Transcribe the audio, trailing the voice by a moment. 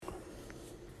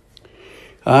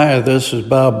Hi, this is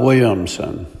Bob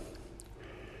Williamson.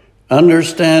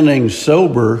 Understanding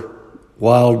sober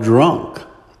while drunk.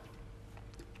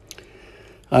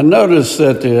 I noticed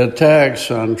that the attacks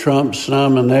on Trump's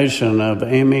nomination of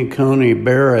Amy Coney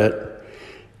Barrett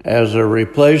as a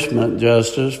replacement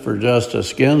justice for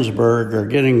Justice Ginsburg are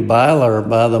getting viler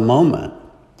by the moment.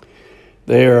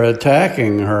 They are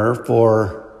attacking her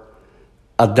for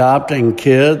adopting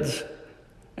kids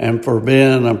and for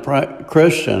being a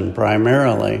Christian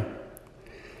primarily.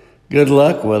 Good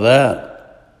luck with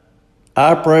that.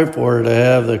 I pray for her to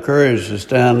have the courage to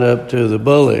stand up to the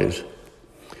bullies.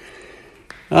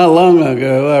 Not long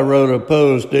ago, I wrote a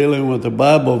post dealing with a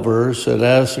Bible verse that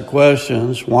asked the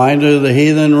questions, why do the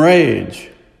heathen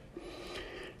rage?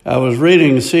 I was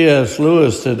reading C.S.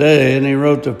 Lewis today, and he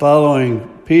wrote the following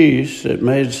piece that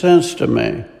made sense to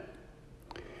me.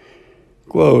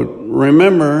 Quote,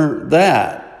 remember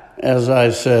that, as I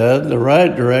said, the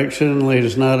right direction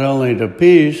leads not only to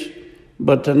peace,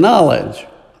 but to knowledge.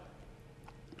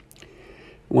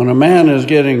 When a man is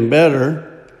getting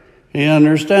better, he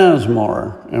understands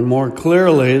more and more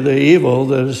clearly the evil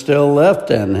that is still left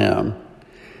in him.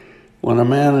 When a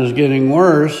man is getting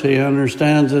worse, he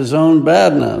understands his own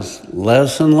badness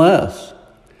less and less.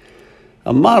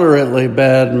 A moderately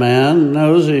bad man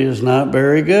knows he is not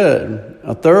very good.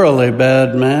 A thoroughly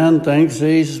bad man thinks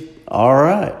he's all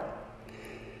right.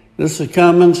 This is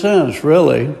common sense,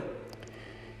 really.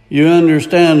 You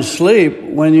understand sleep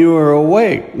when you are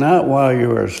awake, not while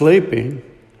you are sleeping.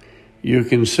 You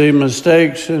can see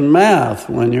mistakes in math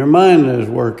when your mind is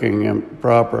working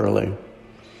improperly.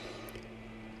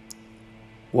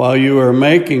 While you are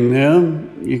making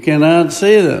them, you cannot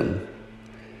see them.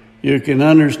 You can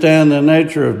understand the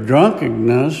nature of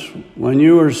drunkenness when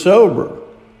you are sober,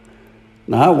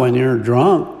 not when you're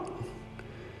drunk.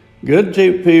 Good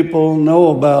people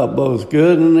know about both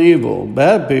good and evil.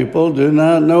 Bad people do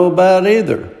not know about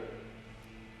either.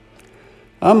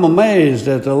 I'm amazed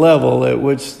at the level at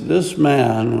which this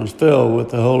man was filled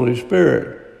with the Holy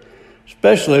Spirit,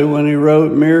 especially when he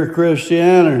wrote Mere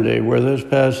Christianity, where this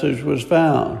passage was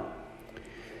found.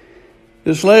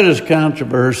 This latest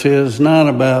controversy is not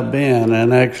about being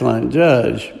an excellent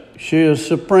judge. She is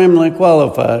supremely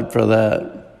qualified for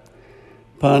that.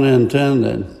 Pun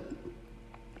intended.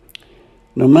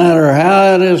 No matter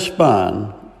how it is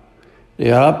spun,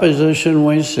 the opposition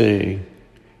we see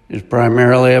is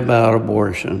primarily about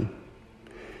abortion.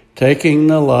 Taking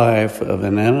the life of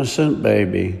an innocent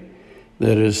baby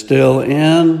that is still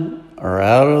in or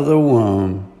out of the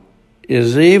womb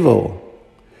is evil.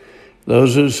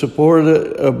 Those who support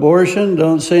abortion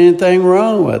don't see anything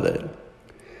wrong with it.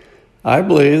 I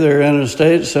believe they're in a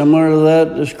state similar to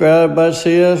that described by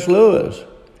C.S. Lewis.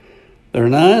 Their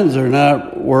minds are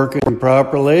not working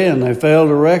properly, and they fail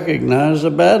to recognize the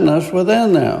badness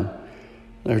within them.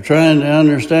 They're trying to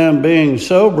understand being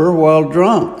sober while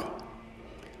drunk.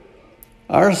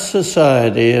 Our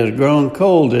society has grown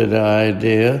cold to the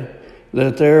idea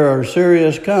that there are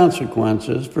serious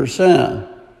consequences for sin.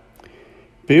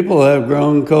 People have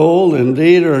grown cold,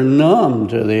 indeed are numb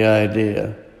to the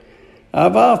idea.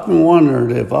 I've often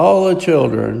wondered if all the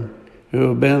children who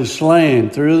have been slain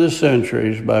through the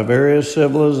centuries by various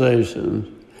civilizations,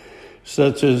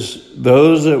 such as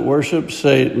those that worship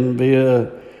Satan via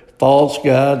false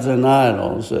gods and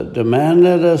idols that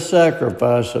demanded a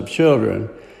sacrifice of children,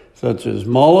 such as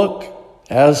Moloch,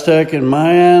 Aztec and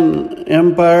Mayan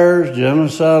empires,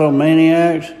 genocidal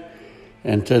maniacs,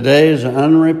 and today's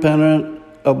unrepentant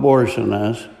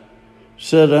abortionists,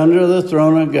 sit under the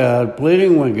throne of God,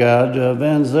 pleading with God to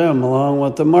avenge them along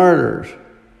with the martyrs.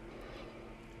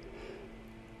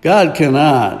 God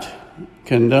cannot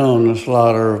condone the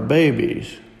slaughter of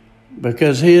babies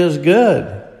because he is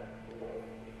good.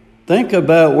 Think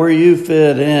about where you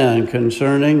fit in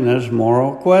concerning this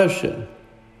moral question.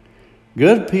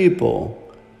 Good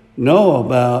people know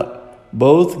about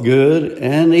both good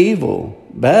and evil.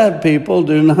 Bad people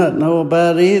do not know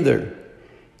about either.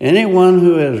 Anyone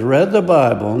who has read the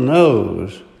Bible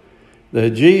knows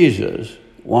that Jesus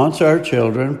wants our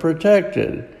children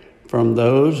protected from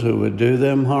those who would do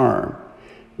them harm.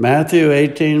 Matthew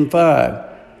 18:5,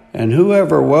 and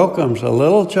whoever welcomes a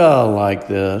little child like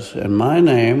this in my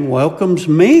name welcomes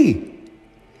me.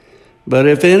 But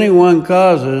if anyone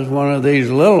causes one of these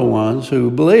little ones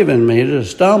who believe in me to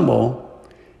stumble,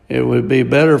 it would be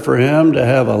better for him to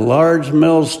have a large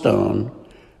millstone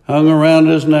hung around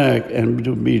his neck and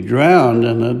to be drowned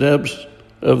in the depths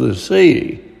of the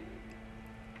sea.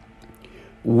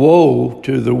 Woe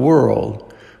to the world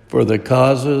for the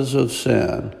causes of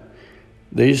sin.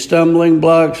 These stumbling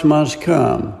blocks must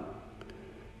come,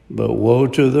 but woe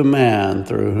to the man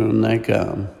through whom they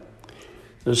come.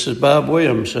 This is Bob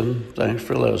Williamson. Thanks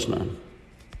for listening.